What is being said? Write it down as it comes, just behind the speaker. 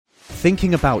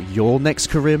thinking about your next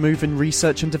career move in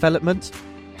research and development?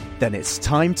 Then it's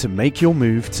time to make your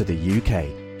move to the UK.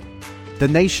 The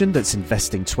nation that's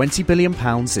investing £20 billion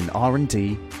in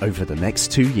R&D over the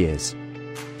next 2 years.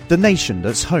 The nation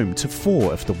that's home to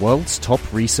 4 of the world's top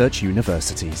research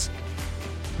universities.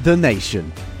 The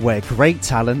nation where great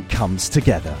talent comes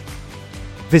together.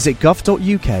 Visit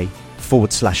gov.uk/great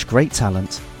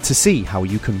talent to see how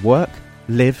you can work,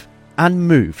 live and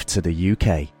move to the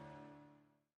UK.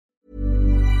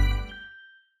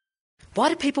 Why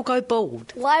do people go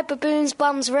bald? Why are baboons'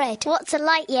 bums red? What's a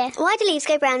light year? Why do leaves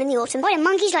go brown in the autumn? Why do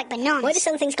monkeys like bananas? Why do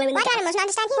some things glow in the Why do dark? animals not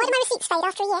understand you? Why do my receipts fade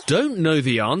after a year? Don't know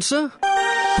the answer?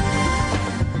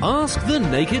 Ask the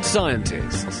Naked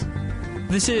Scientists.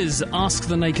 This is Ask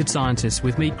the Naked Scientist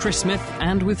with me, Chris Smith,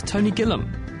 and with Tony Gillam.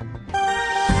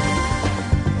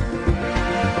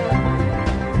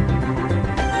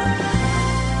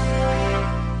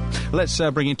 Let's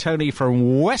bring in Tony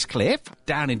from Westcliff,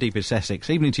 down in deepest Essex.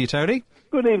 Evening to you, Tony.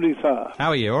 Good evening, sir.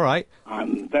 How are you? All right?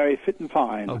 I'm very fit and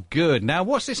fine. Oh, good. Now,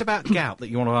 what's this about gout that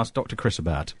you want to ask Dr. Chris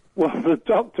about? Well, the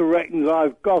doctor reckons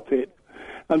I've got it.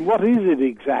 And what is it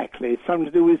exactly? Something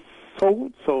to do with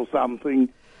salts or something?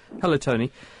 Hello,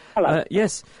 Tony. Hello.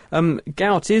 Yes,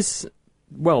 gout is,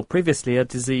 well, previously a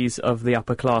disease of the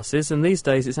upper classes, and these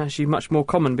days it's actually much more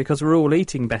common because we're all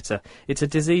eating better. It's a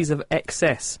disease of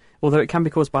excess, although it can be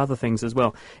caused by other things as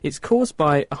well. It's caused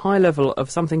by a high level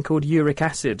of something called uric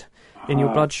acid in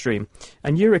your bloodstream.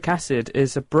 And uric acid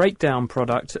is a breakdown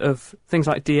product of things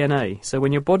like DNA. So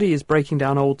when your body is breaking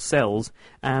down old cells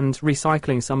and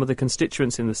recycling some of the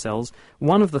constituents in the cells,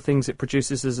 one of the things it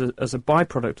produces as a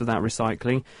byproduct of that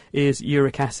recycling is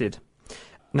uric acid.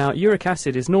 Now, uric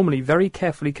acid is normally very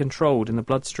carefully controlled in the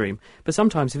bloodstream, but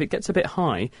sometimes if it gets a bit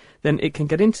high, then it can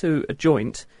get into a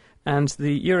joint, and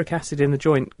the uric acid in the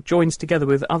joint joins together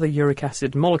with other uric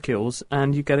acid molecules,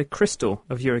 and you get a crystal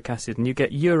of uric acid, and you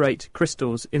get urate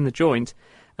crystals in the joint,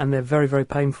 and they're very, very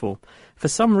painful. For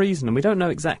some reason, and we don't know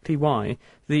exactly why,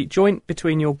 the joint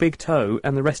between your big toe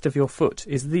and the rest of your foot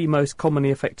is the most commonly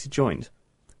affected joint.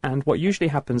 And what usually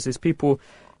happens is people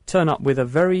turn up with a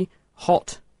very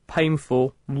hot,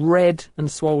 painful, red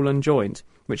and swollen joint,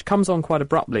 which comes on quite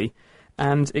abruptly,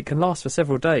 and it can last for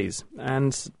several days,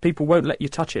 and people won't let you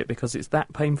touch it because it's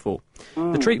that painful.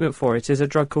 The treatment for it is a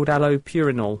drug called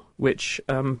allopurinol, which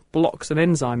blocks an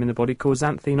enzyme in the body called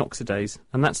xanthine oxidase,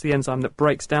 and that's the enzyme that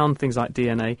breaks down things like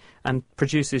DNA and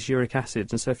produces uric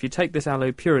acid. And so if you take this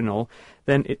allopurinol,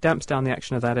 then it damps down the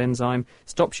action of that enzyme,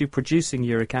 stops you producing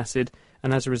uric acid,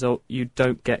 and as a result you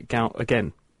don't get gout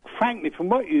again. Frankly, from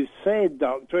what you said,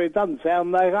 Doctor, it doesn't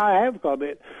sound like I have got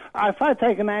it. If I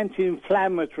take an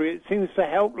anti-inflammatory, it seems to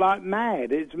help like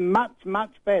mad. It's much, much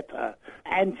better.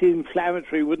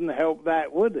 Anti-inflammatory wouldn't help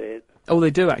that, would it? Oh,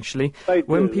 they do, actually. They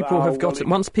when do. people have got it,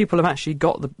 once people have actually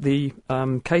got the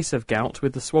case of gout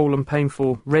with the swollen,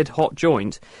 painful, red-hot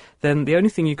joint, then the only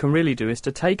thing you can really do is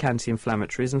to take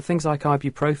anti-inflammatories, and things like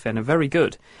ibuprofen are very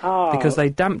good because they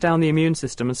damp down the immune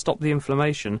system and stop the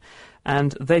inflammation,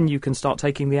 and then you can start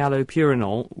taking the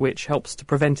allopurinol, which helps to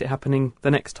prevent it happening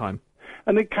the next time.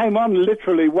 And it came on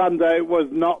literally one day it was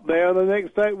not there, and the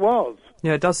next day it was.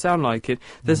 Yeah, it does sound like it.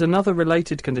 There's another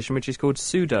related condition which is called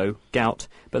pseudo-gout,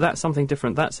 but that's something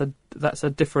different. That's a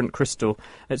different crystal.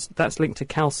 That's linked to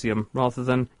calcium rather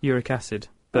than uric acid.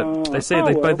 But they say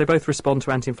they both respond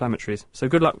to anti-inflammatories. So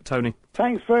good luck, Tony.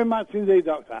 Thanks very much indeed,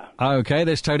 Doctor. OK,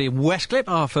 there's Tony in Westcliff.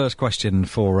 Our first question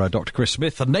for Dr. Chris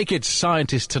Smith, the Naked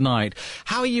Scientist tonight.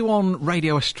 How are you on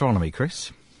radio astronomy,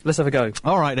 Chris? Let's have a go.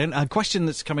 All right, then. A question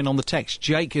that's coming on the text.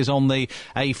 Jake is on the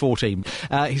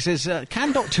A14. He says,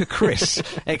 can Dr. Chris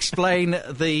explain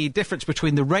the difference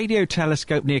between the radio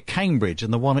telescope near Cambridge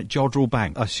and the one at Jodrell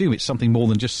Bank? I assume it's something more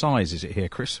than just size, is it here,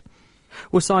 Chris?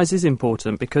 Well, size is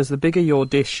important because the bigger your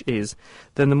dish is,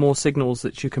 then the more signals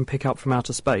that you can pick up from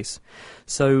outer space.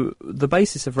 So the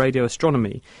basis of radio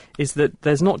astronomy is that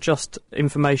there's not just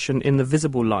information in the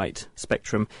visible light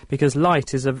spectrum, because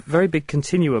light is a very big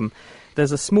continuum.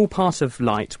 There's a small part of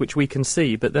light which we can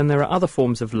see, but then there are other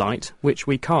forms of light which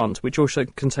we can't, which also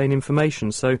contain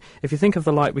information. So if you think of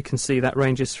the light we can see, that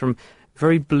ranges from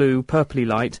very blue, purpley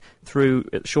light through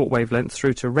at short wavelengths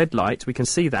through to red light. We can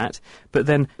see that. But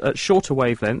then at shorter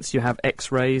wavelengths, you have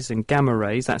X-rays and gamma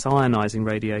rays. That's ionising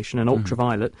radiation, and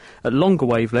ultraviolet. At longer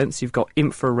wavelengths, you've got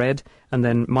infrared and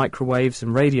then microwaves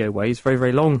and radio waves, very,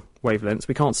 very long wavelengths.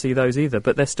 We can't see those either,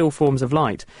 but they're still forms of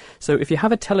light. So if you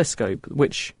have a telescope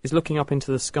which is looking up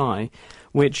into the sky,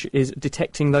 which is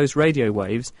detecting those radio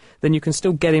waves, then you can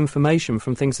still get information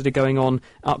from things that are going on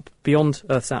up beyond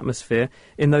Earth's atmosphere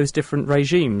in those different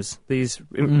regimes, these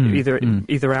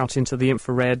either out into the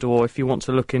infrared, or if you want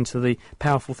to look into the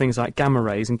powerful things like gamma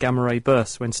rays and gamma ray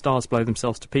bursts when stars blow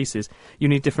themselves to pieces, you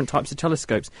need different types of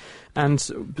telescopes. And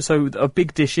so a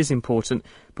big dish is important,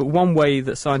 but one way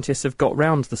that scientists have got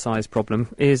round the size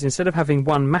problem is, instead of having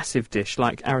one massive dish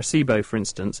like Arecibo, for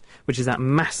instance, which is that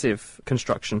massive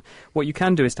construction, what you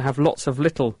can do is to have lots of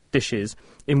little dishes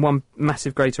in one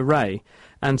massive great array.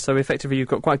 And so effectively you've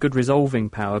got quite good resolving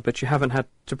power, but you haven't had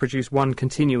to produce one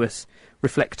continuous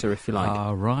reflector, if you like.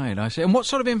 Ah, right, I see. And what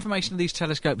sort of information are these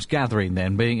telescopes gathering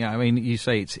then? You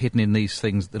say it's hidden in these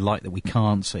things, the light that we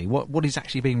can't see. What is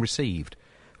actually being received?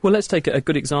 Well, let's take a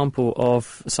good example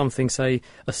of something, say,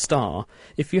 a star.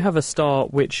 If you have a star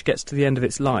which gets to the end of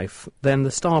its life, then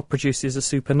the star produces a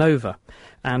supernova.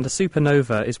 And a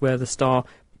supernova is where the star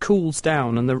cools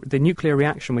down, and the nuclear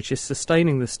reaction which is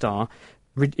sustaining the star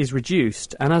is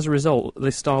reduced, and as a result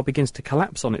the star begins to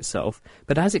collapse on itself.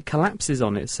 But as it collapses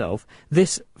on itself,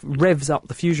 this revs up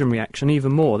the fusion reaction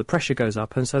even more. The pressure goes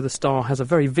up, and so the star has a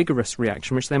very vigorous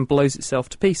reaction which then blows itself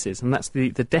to pieces, and that's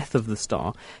the death of the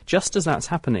star. Just as that's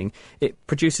happening, it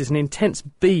produces an intense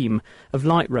beam of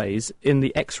light rays in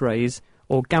the X-rays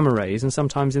or gamma rays, and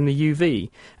sometimes in the UV.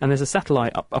 And there's a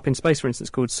satellite up in space, for instance,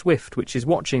 called SWIFT, which is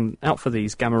watching out for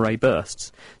these gamma ray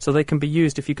bursts. So they can be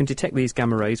used, if you can detect these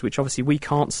gamma rays, which obviously we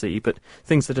can't see, but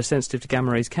things that are sensitive to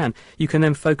gamma rays can. You can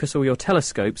then focus all your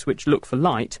telescopes, which look for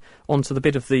light, onto the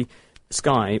bit of the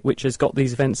sky which has got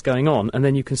these events going on, and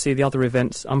then you can see the other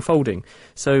events unfolding.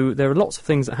 So there are lots of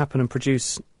things that happen and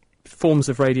produce forms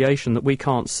of radiation that we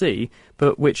can't see,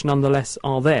 but which nonetheless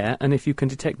are there, and if you can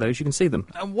detect those, you can see them.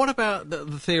 And what about the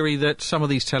theory that some of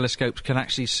these telescopes can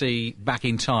actually see back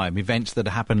in time, events that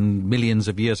happened millions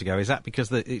of years ago? Is that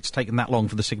because it's taken that long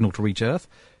for the signal to reach Earth?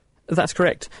 That's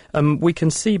correct. We can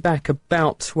see back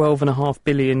about 12.5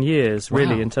 billion years,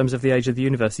 really, Wow. in terms of the age of the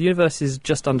universe. The universe is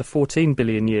just under 14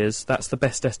 billion years. That's the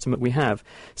best estimate we have.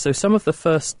 So some of the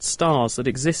first stars that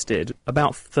existed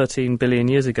about 13 billion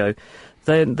years ago,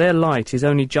 their light is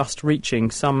only just reaching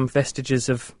some vestiges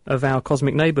of our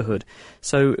cosmic neighbourhood.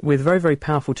 So with very, very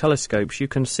powerful telescopes, you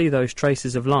can see those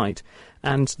traces of light.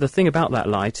 And the thing about that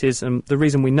light is, the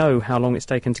reason we know how long it's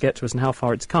taken to get to us and how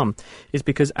far it's come, is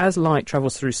because as light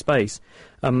travels through space,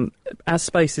 as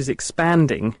space is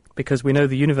expanding, because we know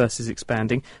the universe is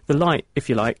expanding, the light, if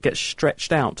you like, gets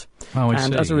stretched out. Oh, I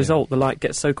and see, as a result, the light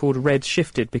gets so-called red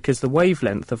shifted, because the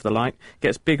wavelength of the light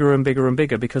gets bigger and bigger and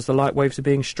bigger because the light waves are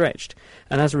being stretched.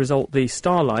 And as a result, the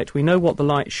starlight, we know what the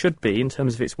light should be in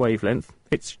terms of its wavelength.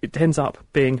 It ends up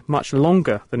being much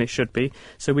longer than it should be,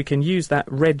 so we can use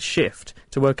that red shift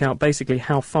to work out basically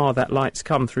how far that light's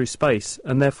come through space,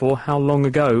 and therefore how long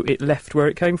ago it left where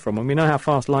it came from. And we know how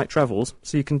fast light travels,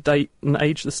 so you can date and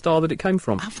age the star that it came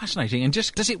from. How fascinating. And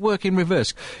just, does it work in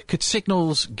reverse? Could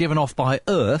signals given off by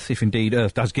Earth, if indeed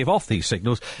Earth does give off these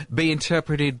signals, be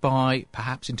interpreted by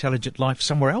perhaps intelligent life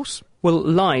somewhere else? Well,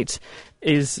 light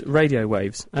is radio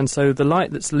waves, and so the light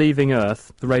that's leaving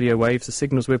Earth, the radio waves, the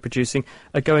signals we're producing,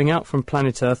 are going out from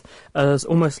planet Earth as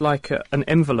almost like an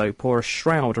envelope or a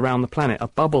shroud around the planet, a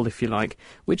bubble, if you like,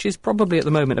 which is probably at the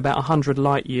moment about 100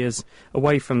 light years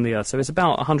away from the Earth. So it's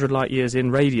about 100 light years in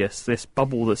radius, this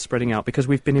bubble that's spreading out, because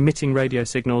we've been emitting radio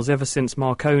signals ever since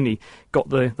Marconi got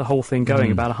the whole thing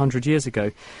going about 100 years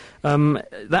ago.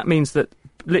 That means that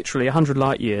literally 100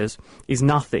 light years is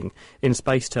nothing in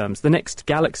space terms. The next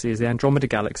galaxy is the Andromeda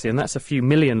Galaxy, and that's a few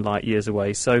million light years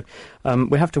away. So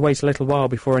we have to wait a little while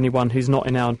before anyone who's not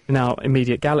in our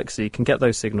immediate galaxy can get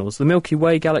those signals. The Milky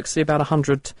Way galaxy, about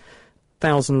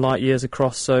 100,000 light years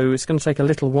across, so it's going to take a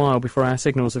little while before our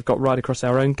signals have got right across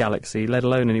our own galaxy, let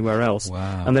alone anywhere else.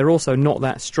 Wow. And they're also not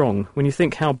that strong. When you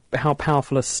think how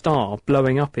powerful a star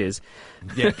blowing up is.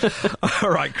 Yeah.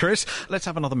 All right, Chris, let's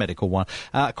have another medical one.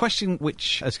 A question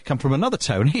which has come from another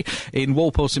Tony in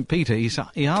Walpole St Peter.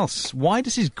 He asks, why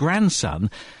does his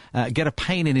grandson get a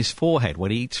pain in his forehead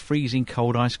when he eats freezing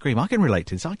cold ice cream? I can relate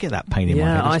to this. I get that pain in my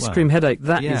head as well. Ice cream headache.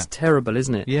 That is terrible,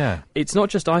 isn't it? Yeah. It's not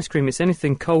just ice cream, it's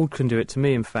anything cold can do it to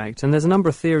me, in fact. And there's a number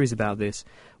of theories about this.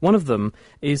 One of them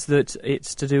is that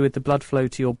it's to do with the blood flow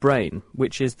to your brain,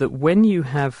 which is that when you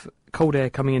have cold air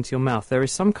coming into your mouth, there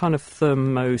is some kind of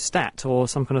thermostat or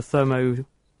some kind of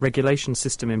thermoregulation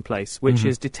system in place, which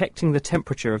is detecting the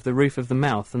temperature of the roof of the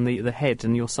mouth and the head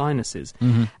and your sinuses.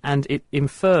 And it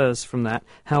infers from that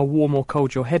how warm or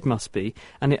cold your head must be,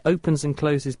 and it opens and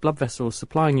closes blood vessels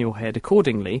supplying your head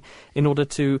accordingly in order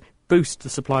to boost the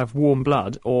supply of warm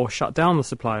blood or shut down the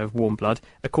supply of warm blood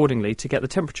accordingly to get the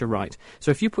temperature right.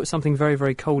 So if you put something very,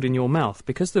 very cold in your mouth,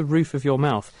 because the roof of your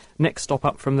mouth, next stop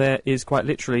up from there is quite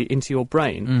literally into your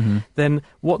brain, then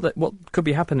what could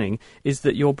be happening is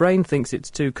that your brain thinks it's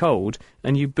too cold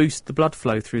and you boost the blood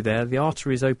flow through there, the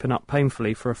arteries open up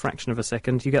painfully for a fraction of a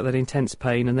second, you get that intense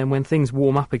pain, and then when things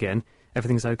warm up again,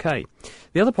 everything's okay.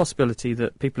 The other possibility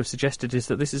that people have suggested is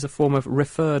that this is a form of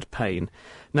referred pain.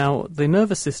 Now, the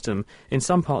nervous system in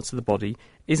some parts of the body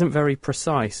isn't very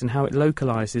precise in how it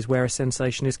localises where a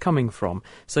sensation is coming from.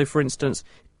 So, for instance,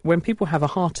 when people have a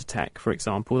heart attack, for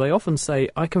example, they often say,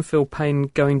 I can feel pain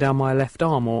going down my left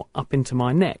arm or up into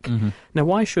my neck. Now,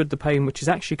 why should the pain, which is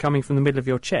actually coming from the middle of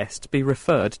your chest, be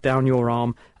referred down your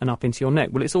arm and up into your neck?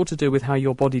 Well, it's all to do with how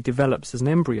your body develops as an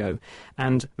embryo.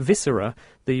 And viscera,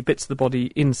 the bits of the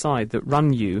body inside that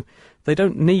run you, they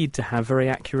don't need to have very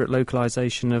accurate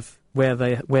localisation of where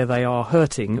they are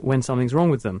hurting when something's wrong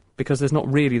with them, because there's not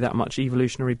really that much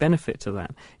evolutionary benefit to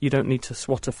that. You don't need to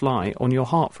swat a fly on your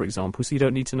heart, for example, so you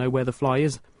don't need to know where the fly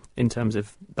is in terms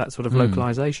of that sort of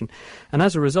localisation. And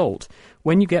as a result,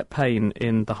 when you get pain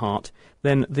in the heart,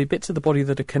 then the bits of the body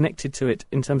that are connected to it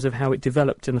in terms of how it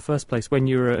developed in the first place when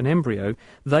you were an embryo,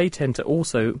 they tend to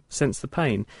also sense the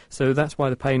pain. So that's why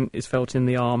the pain is felt in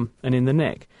the arm and in the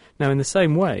neck. Now, in the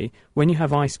same way, when you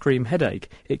have ice cream headache,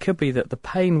 it could be that the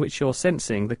pain which you're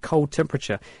sensing, the cold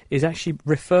temperature, is actually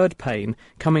referred pain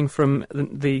coming from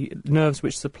the nerves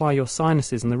which supply your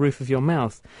sinuses and the roof of your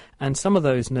mouth. And some of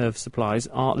those nerve supplies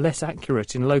are less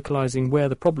accurate in localising where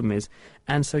the problem is,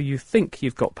 and so you think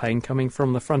you've got pain coming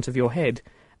from the front of your head,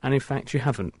 and in fact you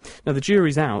haven't. Now, the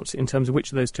jury's out in terms of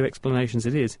which of those two explanations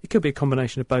it is. It could be a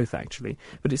combination of both, actually,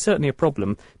 but it's certainly a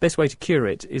problem. Best way to cure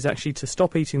it is actually to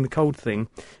stop eating the cold thing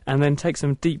and then take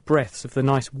some deep breaths of the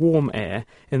nice warm air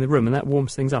in the room, and that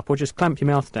warms things up. Or just clamp your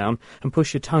mouth down and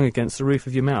push your tongue against the roof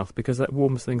of your mouth, because that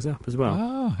warms things up as well.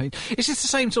 Oh, is this the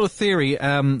same sort of theory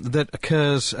that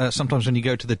occurs sometimes when you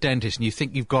go to the dentist and you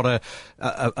think you've got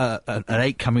an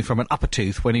ache coming from an upper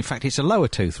tooth when in fact it's a lower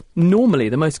tooth? Normally,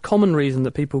 the most common reason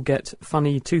that people get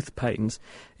funny tooth pains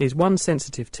is one,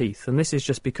 sensitive teeth, and this is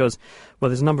just because, well,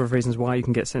 there's a number of reasons why you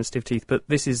can get sensitive teeth, but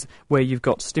this is where you've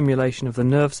got stimulation of the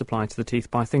nerve supply to the teeth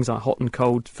by things like hot and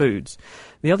cold foods.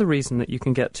 The other reason that you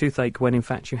can get toothache when in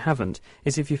fact you haven't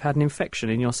is if you've had an infection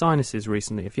in your sinuses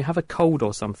recently. If you have a cold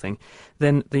or something,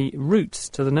 then the roots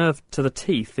to the nerve to the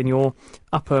teeth in your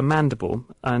upper mandible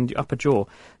and your upper jaw,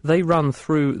 they run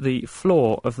through the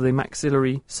floor of the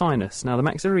maxillary sinus. Now, the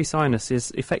maxillary sinus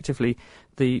is effectively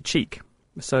the cheek.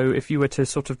 So if you were to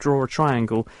sort of draw a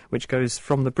triangle which goes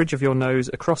from the bridge of your nose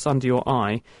across under your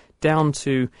eye, down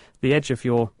to the edge of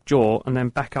your jaw, and then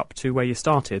back up to where you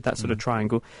started, that sort of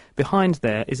triangle, behind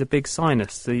there is a big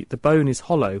sinus. The bone is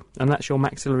hollow, and that's your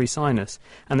maxillary sinus,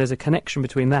 and there's a connection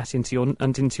between that into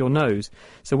your nose.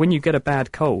 So when you get a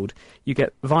bad cold, you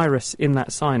get virus in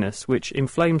that sinus, which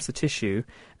inflames the tissue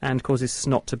and causes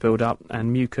snot to build up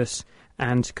and mucus,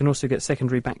 and can also get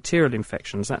secondary bacterial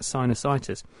infections, that's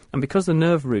sinusitis. And because the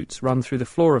nerve roots run through the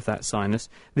floor of that sinus,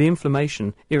 the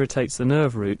inflammation irritates the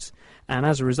nerve roots, and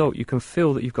as a result you can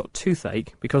feel that you've got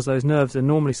toothache because those nerves are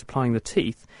normally supplying the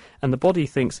teeth, and the body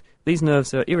thinks these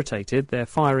nerves are irritated, they're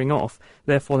firing off,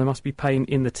 therefore there must be pain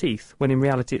in the teeth, when in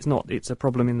reality it's not, it's a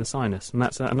problem in the sinus. And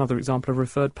that's another example of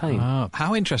referred pain. Oh,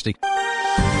 how interesting.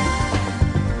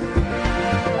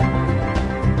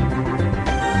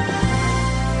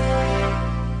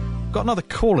 Got another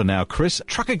caller now, Chris.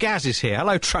 Trucker Gaz is here.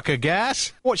 Hello, Trucker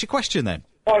Gaz. What's your question then?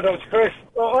 Hi, Dr. Chris.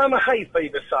 Well, I'm a hay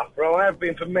fever sufferer. I have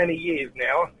been for many years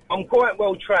now. I'm quite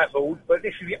well travelled, but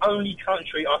this is the only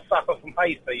country I suffer from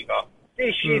hay fever.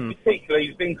 This year particularly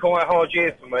has been quite a hard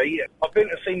year for me. I've been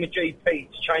to see my GP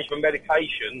to change my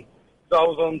medication, so I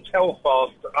was on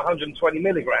Telfast 120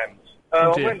 milligrams. I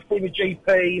went to see my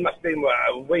GP, must have been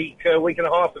a week and a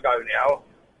half ago now,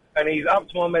 and he's up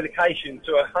to my medication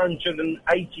to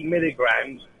 180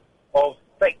 milligrams of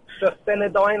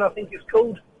fexofenadine, I think it's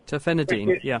called.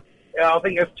 Tafenadine, yeah. I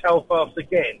think it's Telfast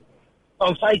again.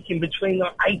 I'm taking between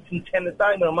like 8 and 10 a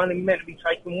day when I'm only meant to be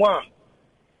taking one.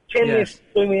 Can this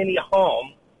do me any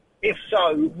harm? If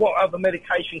so, what other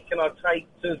medication can I take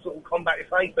to sort of combat this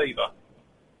hay fever?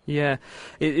 Yeah,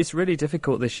 it's really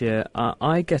difficult this year.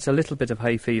 I get a little bit of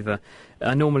hay fever.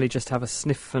 I normally just have a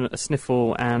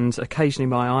sniffle, and occasionally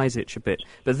my eyes itch a bit.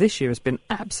 But this year has been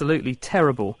absolutely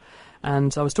terrible.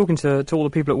 And I was talking to all the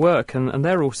people at work, and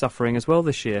they're all suffering as well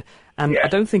this year. And I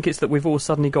don't think it's that we've all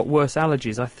suddenly got worse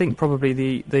allergies. I think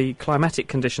probably the climatic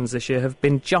conditions this year have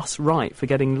been just right for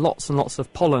getting lots and lots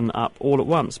of pollen up all at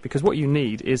once, because what you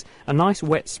need is a nice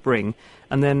wet spring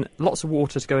and then lots of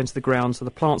water to go into the ground so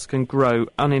the plants can grow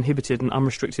uninhibited and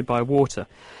unrestricted by water.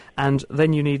 And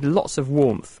then you need lots of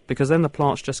warmth, because then the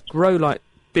plants just grow like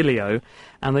billy-o,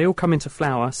 and they all come into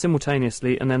flower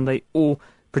simultaneously, and then they all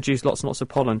produce lots and lots of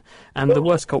pollen. And the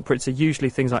worst culprits are usually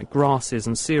things like grasses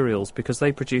and cereals, because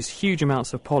they produce huge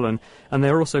amounts of pollen, and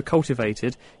they're also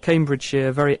cultivated.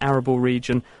 Cambridgeshire, very arable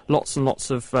region, lots and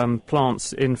lots of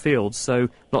plants in fields, so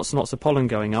lots and lots of pollen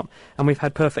going up, and we've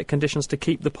had perfect conditions to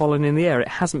keep the pollen in the air. It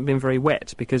hasn't been very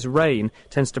wet, because rain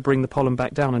tends to bring the pollen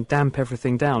back down and damp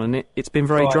everything down, and it's been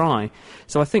very dry.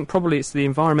 So I think probably it's the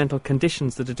environmental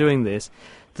conditions that are doing this.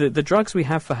 The drugs we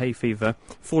have for hay fever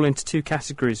fall into two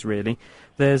categories, really.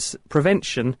 There's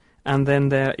prevention, and then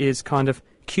there is kind of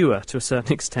cure to a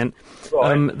certain extent.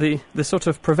 The sort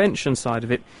of prevention side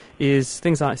of it is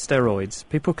things like steroids.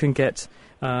 People can get,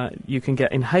 you can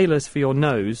get inhalers for your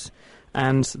nose,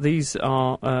 and these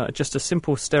are just a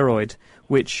simple steroid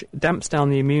which damps down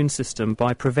the immune system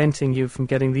by preventing you from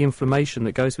getting the inflammation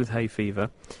that goes with hay fever.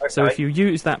 Okay. So if you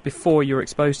use that before you're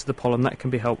exposed to the pollen, that can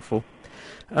be helpful.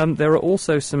 There are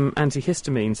also some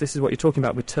antihistamines. This is what you're talking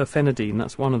about with terfenadine.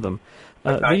 That's one of them.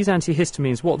 These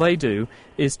antihistamines, what they do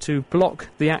is to block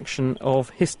the action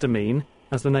of histamine,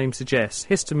 as the name suggests.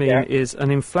 Histamine is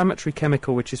an inflammatory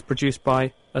chemical which is produced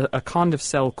by a kind of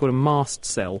cell called a mast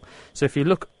cell. So if you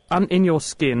look in your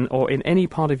skin or in any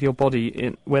part of your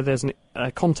body where there's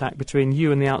a contact between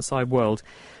you and the outside world,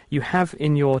 you have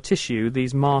in your tissue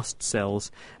these mast cells,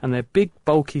 and they're big,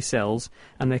 bulky cells,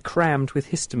 and they're crammed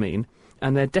with histamine.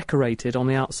 And they're decorated on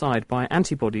the outside by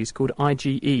antibodies called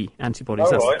IgE antibodies.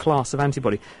 That's the class of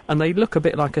antibody. And they look a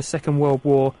bit like a Second World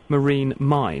War marine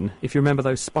mine, if you remember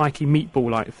those spiky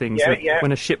meatball-like things that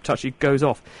when a ship touches it goes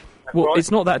off. Well,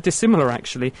 it's not that dissimilar,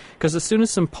 actually, because as soon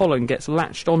as some pollen gets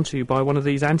latched onto by one of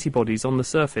these antibodies on the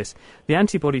surface, the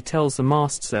antibody tells the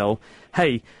mast cell,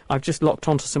 hey, I've just locked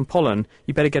onto some pollen,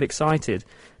 you better get excited.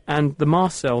 And the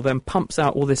mast cell then pumps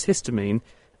out all this histamine,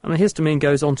 and the histamine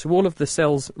goes onto all of the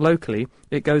cells locally.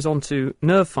 It goes onto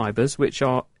nerve fibres, which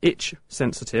are itch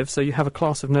sensitive. So you have a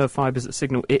class of nerve fibres that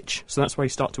signal itch, so that's where you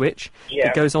start to itch.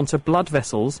 It goes onto blood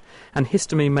vessels, and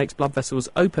histamine makes blood vessels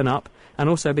open up and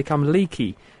also become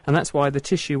leaky. And that's why the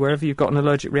tissue, wherever you've got an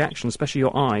allergic reaction, especially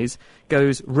your eyes,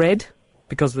 goes red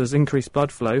because there's increased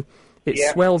blood flow. It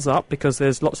swells up because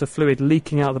there's lots of fluid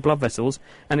leaking out of the blood vessels,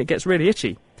 and it gets really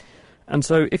itchy. And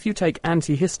so if you take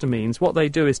antihistamines, what they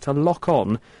do is to lock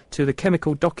on to the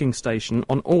chemical docking station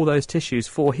on all those tissues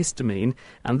for histamine,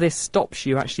 and this stops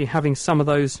you actually having some of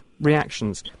those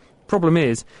reactions. Problem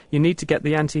is, you need to get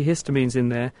the antihistamines in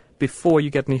there before you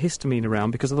get any histamine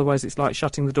around, because otherwise it's like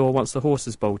shutting the door once the horse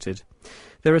has bolted.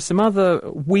 There are some other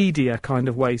weedier kind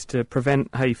of ways to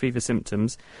prevent hay fever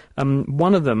symptoms.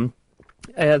 One of them,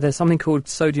 there's something called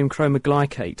sodium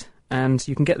chromoglycate, and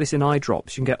you can get this in eye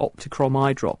drops. You can get Opticrom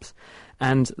eye drops,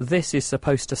 and this is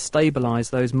supposed to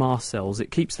stabilise those mast cells.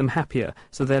 It keeps them happier,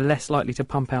 so they're less likely to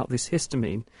pump out this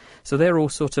histamine. So they're all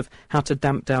sort of how to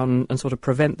damp down and sort of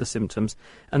prevent the symptoms.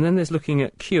 And then there's looking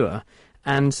at cure.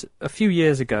 And a few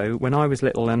years ago, when I was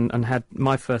little and had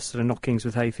my first sort of knockings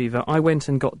with hay fever, I went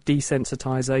and got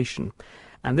desensitisation.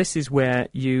 And this is where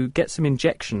you get some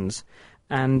injections,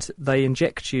 and they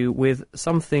inject you with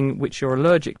something which you're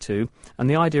allergic to, and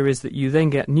the idea is that you then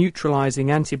get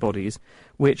neutralising antibodies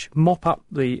which mop up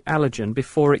the allergen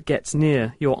before it gets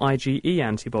near your IgE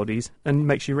antibodies and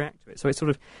makes you react to it. So it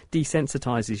sort of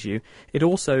desensitises you. It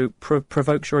also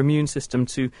provokes your immune system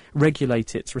to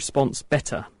regulate its response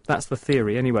better. That's the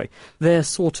theory, anyway. They're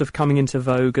sort of coming into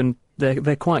vogue, and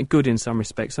they're quite good in some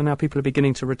respects. So now people are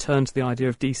beginning to return to the idea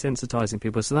of desensitising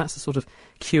people. So that's a sort of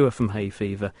cure from hay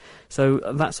fever. So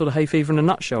that's sort of hay fever in a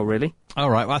nutshell, really. All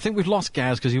right. Well, I think we've lost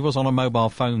Gaz because he was on a mobile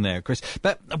phone there, Chris.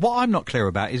 But what I'm not clear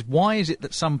about is why is it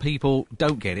that some people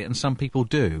don't get it and some people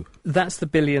do? That's the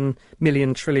billion,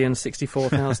 million, trillion,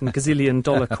 64,000 gazillion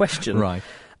dollar question. Right.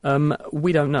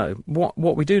 We don't know. What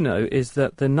we do know is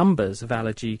that the numbers of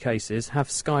allergy cases have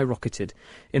skyrocketed.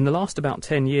 In the last about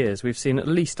 10 years, we've seen at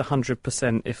least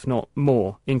 100%, if not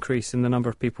more, increase in the number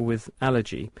of people with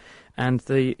allergy. And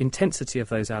the intensity of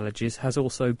those allergies has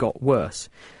also got worse.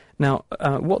 Now,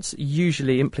 what's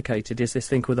usually implicated is this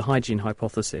thing called the hygiene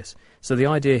hypothesis. So the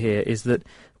idea here is that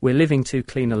we're living too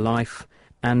clean a life,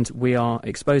 and we are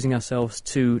exposing ourselves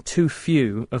to too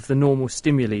few of the normal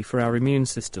stimuli for our immune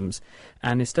systems.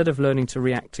 And instead of learning to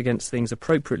react against things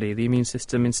appropriately, the immune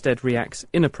system instead reacts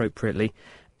inappropriately.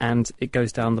 and it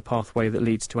goes down the pathway that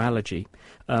leads to allergy.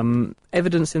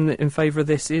 Evidence in favour of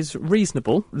this is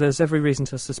reasonable. There's every reason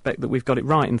to suspect that we've got it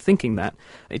right in thinking that.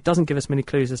 It doesn't give us many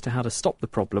clues as to how to stop the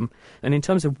problem. And in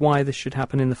terms of why this should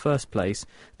happen in the first place,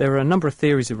 there are a number of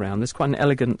theories around. There's quite an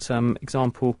elegant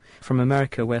example from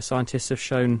America where scientists have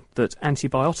shown that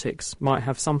antibiotics might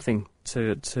have something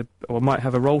or might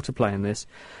have a role to play in this.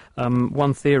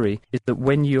 One theory is that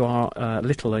when you are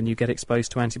little and you get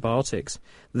exposed to antibiotics,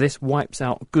 this wipes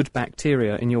out good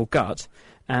bacteria in your gut,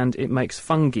 and it makes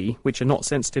fungi, which are not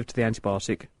sensitive to the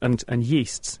antibiotic, and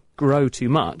yeasts grow too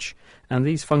much, and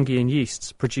these fungi and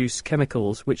yeasts produce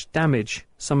chemicals which damage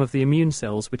some of the immune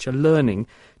cells which are learning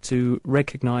to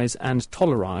recognise and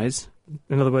tolerise,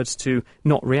 in other words, to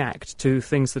not react to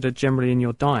things that are generally in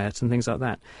your diet and things like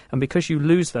that. And because you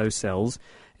lose those cells,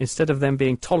 instead of them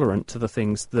being tolerant to the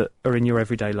things that are in your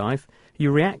everyday life,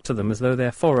 you react to them as though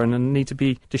they're foreign and need to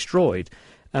be destroyed.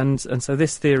 And so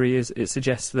this theory it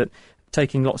suggests that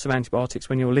taking lots of antibiotics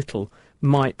when you're little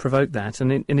might provoke that,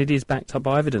 and it is backed up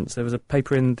by evidence. There was a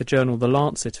paper in the journal The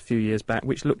Lancet a few years back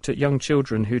which looked at young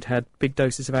children who'd had big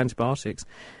doses of antibiotics,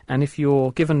 and if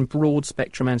you're given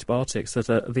broad-spectrum antibiotics that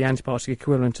are the antibiotic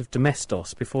equivalent of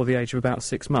Domestos before the age of about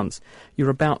 6 months, you're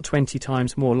about 20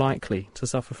 times more likely to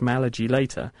suffer from allergy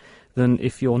later than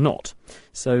if you're not.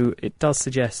 So it does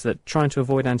suggest that trying to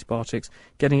avoid antibiotics,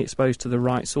 getting exposed to the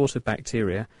right sort of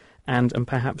bacteria, and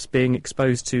perhaps being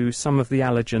exposed to some of the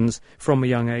allergens from a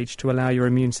young age to allow your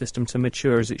immune system to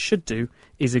mature as it should do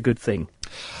is a good thing.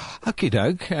 Okie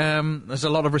doke. There's a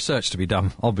lot of research to be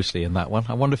done, obviously, in that one.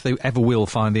 I wonder if they ever will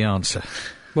find the answer.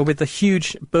 Well, with the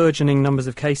huge burgeoning numbers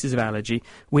of cases of allergy,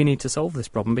 we need to solve this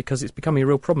problem because it's becoming a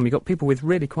real problem. You've got people with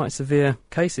really quite severe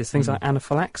cases, things like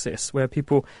anaphylaxis, where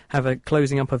people have a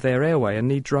closing up of their airway and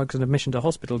need drugs and admission to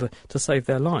hospital to save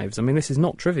their lives. I mean, this is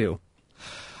not trivial.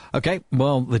 OK,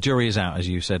 well, the jury is out, as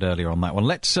you said earlier on that one.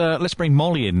 Let's bring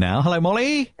Molly in now. Hello,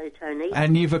 Molly. Hello, Tony.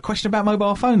 And you've a question about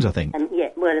mobile phones, I think. Yeah,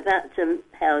 well, about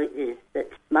how it is that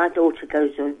my daughter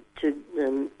goes on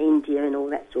to India and all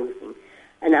that sort of thing.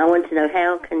 And I want to know,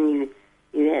 how can you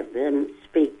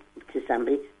speak to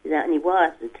somebody without any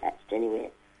wires attached anywhere?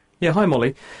 Yeah, hi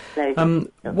Molly.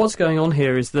 What's going on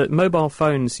here is that mobile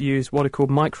phones use what are called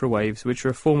microwaves, which are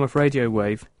a form of radio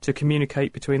wave, to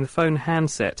communicate between the phone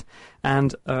handset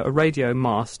and a radio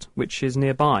mast, which is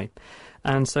nearby.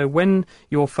 And so when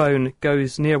your phone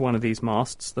goes near one of these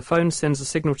masts, the phone sends a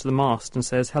signal to the mast and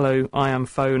says, "Hello, I am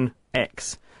phone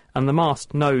X." And the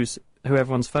mast knows who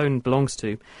everyone's phone belongs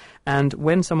to. And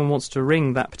when someone wants to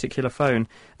ring that particular phone,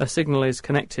 a signal is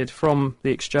connected from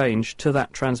the exchange to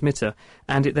that transmitter,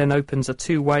 and it then opens a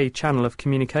two-way channel of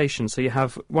communication. So you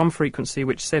have one frequency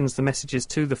which sends the messages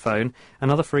to the phone,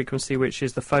 another frequency which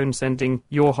is the phone sending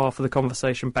your half of the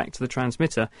conversation back to the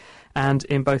transmitter, and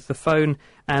in both the phone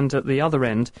and at the other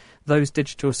end, those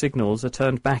digital signals are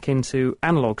turned back into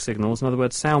analog signals, in other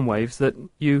words, sound waves that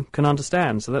you can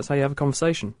understand. So that's how you have a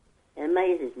conversation. It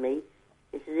amazes me.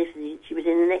 It's as if she was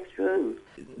in the next room.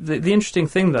 The interesting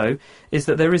thing, though, is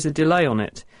that there is a delay on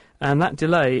it, and that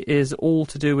delay is all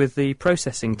to do with the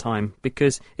processing time,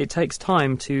 because it takes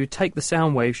time to take the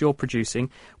sound waves you're producing,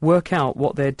 work out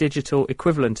what their digital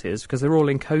equivalent is, because they're all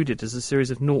encoded as a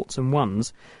series of noughts and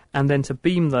ones, and then to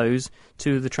beam those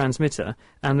to the transmitter,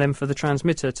 and then for the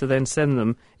transmitter to then send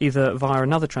them either via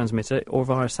another transmitter or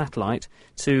via satellite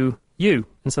to you.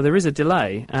 And so there is a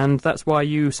delay, and that's why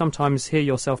you sometimes hear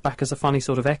yourself back as a funny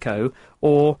sort of echo,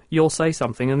 or you'll say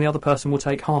something and the other person will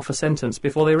take half a sentence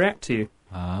before they react to you.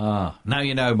 Ah, now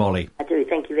you know, Molly. I do,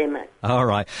 thank you very much. All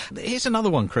right. Here's another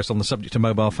one, Chris, on the subject of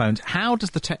mobile phones. How does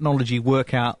the technology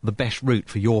work out the best route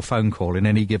for your phone call in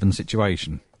any given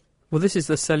situation? Well, this is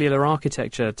the cellular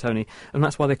architecture, Tony, and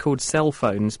that's why they're called cell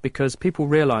phones, because people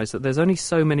realise that there's only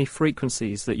so many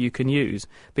frequencies that you can use,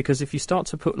 because if you start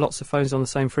to put lots of phones on the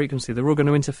same frequency, they're all going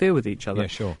to interfere with each other. Yeah,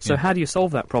 sure. So how do you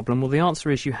solve that problem? Well, the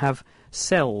answer is you have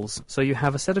cells. So you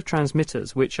have a set of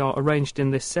transmitters which are arranged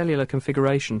in this cellular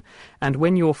configuration, and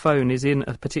when your phone is in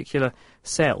a particular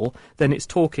cell, then it's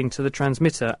talking to the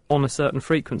transmitter on a certain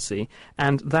frequency,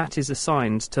 and that is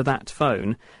assigned to that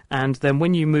phone, and then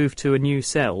when you move to a new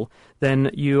cell, then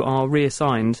you are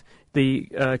reassigned the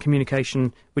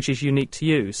communication which is unique to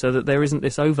you, so that there isn't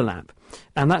this overlap.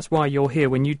 And that's why you'll hear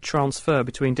when you transfer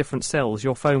between different cells,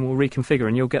 your phone will reconfigure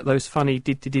and you'll get those funny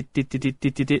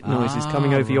dit-dit-dit-dit-dit-dit-dit noises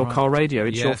coming over your car radio.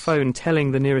 It's your phone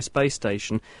telling the nearest base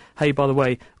station, hey, by the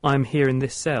way, I'm here in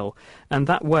this cell. And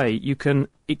that way you can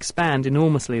expand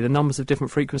enormously the numbers of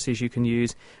different frequencies you can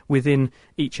use within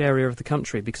each area of the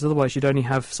country, because otherwise you'd only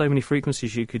have so many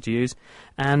frequencies you could use,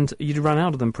 and you'd run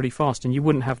out of them pretty fast, and you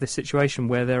wouldn't have this situation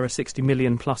where there are 60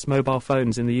 million plus mobile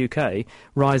phones in the UK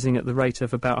rising at the rate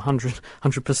of about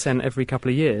 100% every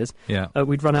couple of years. Yeah.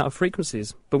 We'd run out of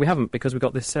frequencies, but we haven't, because we've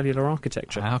got this cellular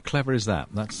architecture. How clever is that?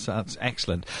 That's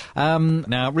excellent.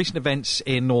 Now, recent events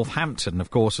in Northampton,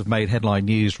 of course, have made headline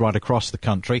news right across the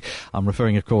country. I'm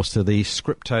referring, of course, to the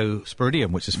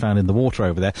Scriptosporidium, which is found in the water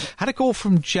over there. Had a call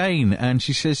from Jane, and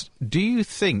she says, do you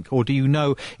think, or do you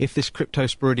know, if this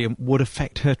Scriptosporidium would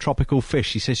affect her tropical fish?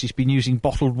 She says she's been using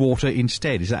bottled water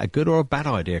instead. Is that a good or a bad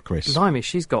idea, Chris? Blimey,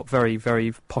 she's got very,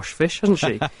 very posh fish, hasn't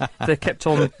she? They're kept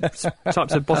on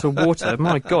types of bottled water.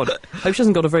 My God. I hope she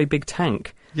hasn't got a very big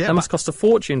tank. Yeah, that must cost a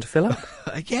fortune to fill up.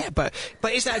 Yeah, but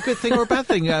is that a good thing or a bad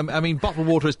thing? I mean, bottled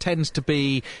water tends to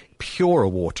be purer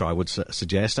water, I would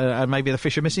suggest, and maybe the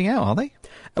fish are missing out, are they?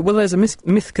 Well, there's a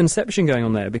misconception going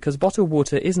on there, because bottled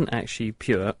water isn't actually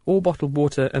pure. All bottled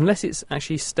water, unless it's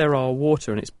actually sterile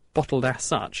water and it's bottled as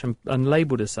such and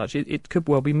labelled as such, it could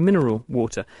well be mineral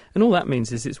water. And all that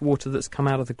means is it's water that's come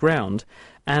out of the ground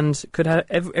and could have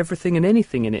everything and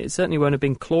anything in it. It certainly won't have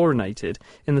been chlorinated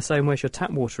in the same way as your tap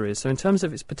water is. So in terms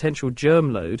of its potential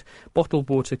germ load, bottled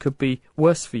water could be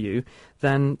worse for you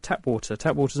than tap water.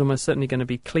 Tap water is almost certainly going to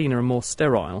be cleaner and more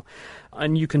sterile.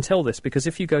 And you can tell this because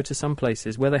if you go to some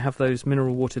places where they have those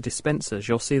mineral water dispensers,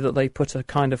 you'll see that they put a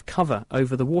kind of cover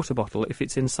over the water bottle if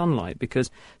it's in sunlight,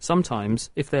 because sometimes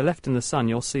if they're left in the sun,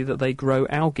 you'll see that they grow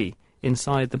algae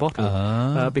inside the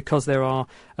bottle because there are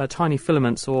tiny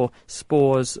filaments or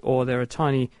spores, or there are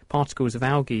tiny particles of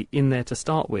algae in there to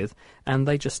start with, and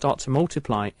they just start to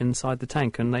multiply inside the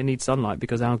tank, and they need sunlight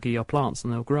because algae are plants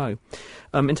and they'll grow.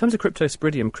 In terms of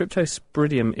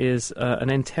Cryptosporidium is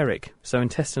an enteric, so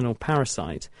intestinal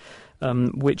parasite,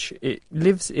 which it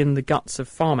lives in the guts of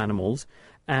farm animals.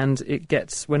 And it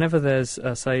gets, whenever there's,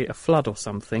 say, a flood or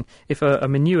something, if a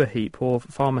manure heap or a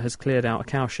farmer has cleared out a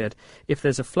cowshed, if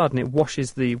there's a flood and it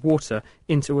washes the water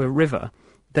into a river,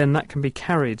 then that can be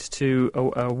carried to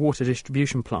a water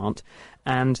distribution plant,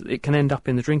 and it can end up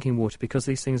in the drinking water because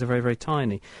these things are very, very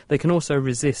tiny. They can also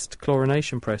resist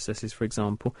chlorination processes, for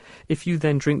example. If you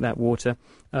then drink that water,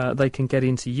 they can get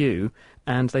into you,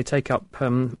 and they take up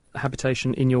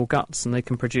habitation in your guts, and they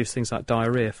can produce things like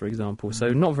diarrhoea, for example. So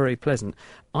not very pleasant.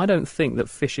 I don't think that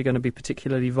fish are going to be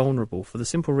particularly vulnerable, for the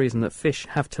simple reason that fish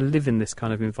have to live in this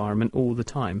kind of environment all the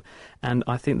time, and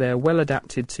I think they're well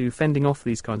adapted to fending off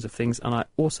these kinds of things, and I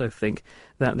also think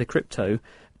that the crypto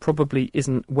probably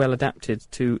isn't well adapted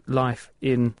to life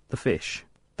in the fish.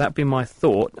 That'd be my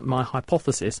thought, my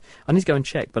hypothesis. I need to go and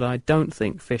check, but I don't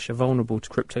think fish are vulnerable to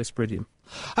Cryptosporidium.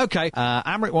 OK,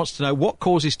 Amrit wants to know what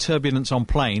causes turbulence on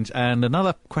planes, and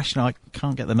another question, I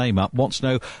can't get the name up, wants to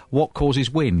know what causes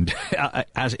wind,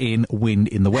 as in wind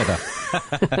in the weather.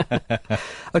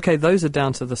 OK, those are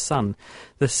down to the sun.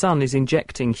 The sun is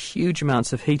injecting huge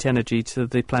amounts of heat energy to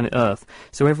the planet Earth,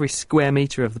 so every square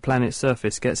metre of the planet's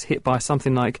surface gets hit by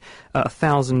something like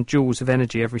 1,000 joules of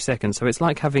energy every second. So it's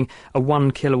like having a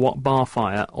 1 kilowatt bar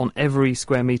fire on every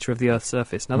square metre of the Earth's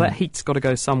surface. Now that heat's got to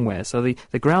go somewhere, so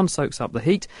the ground soaks up the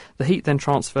heat then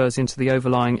transfers into the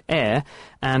overlying air,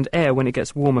 and air, when it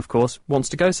gets warm, of course, wants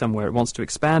to go somewhere. It wants to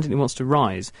expand and it wants to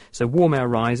rise. So warm air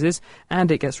rises,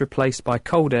 and it gets replaced by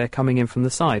cold air coming in from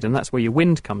the side, and that's where your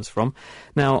wind comes from.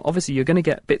 Now, obviously, you're going to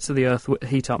get bits of the Earth that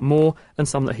heat up more and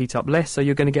some that heat up less, so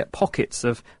you're going to get pockets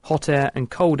of hot air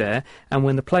and cold air, and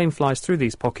when the plane flies through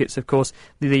these pockets, of course,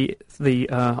 the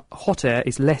hot air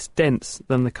is less dense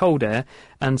than the cold air,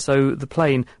 and so the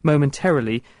plane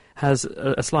momentarily has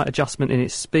a slight adjustment in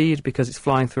its speed because it's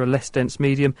flying through a less dense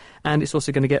medium, and it's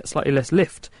also going to get slightly less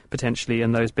lift potentially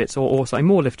in those bits, or slightly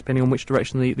more lift depending on which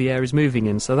direction the air is moving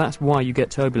in. So that's why you get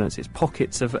turbulence. It's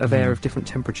pockets of air of different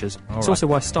temperatures. It's also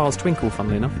why stars twinkle,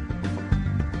 funnily enough.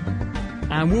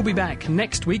 And we'll be back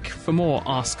next week for more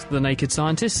Ask the Naked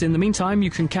Scientists. In the meantime, you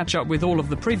can catch up with all of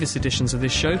the previous editions of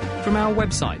this show from our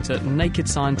website at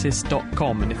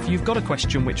nakedscientist.com. And if you've got a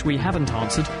question which we haven't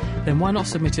answered, then why not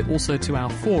submit it also to our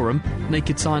forum,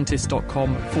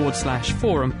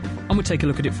 nakedscientist.com/forum, and we'll take a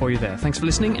look at it for you there. Thanks for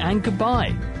listening, and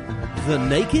goodbye. The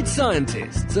Naked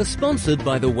Scientists are sponsored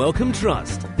by the Wellcome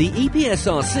Trust, the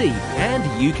EPSRC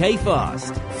and UK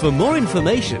Fast. For more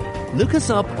information, look us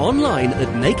up online at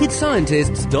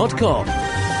nakedscientists.com.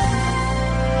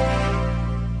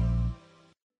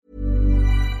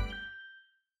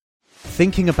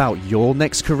 Thinking about your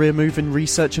next career move in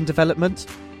research and development?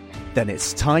 Then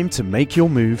it's time to make your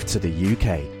move to the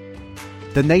UK.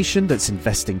 The nation that's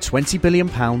investing £20 billion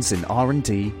in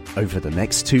R&D over the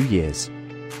next 2 years.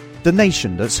 The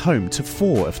nation that's home to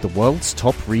 4 of the world's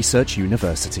top research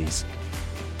universities.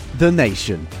 The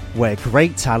nation where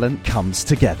great talent comes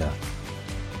together.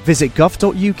 Visit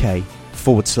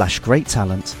gov.uk/great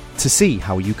talent to see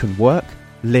how you can work,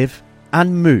 live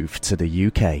and move to the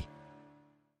UK.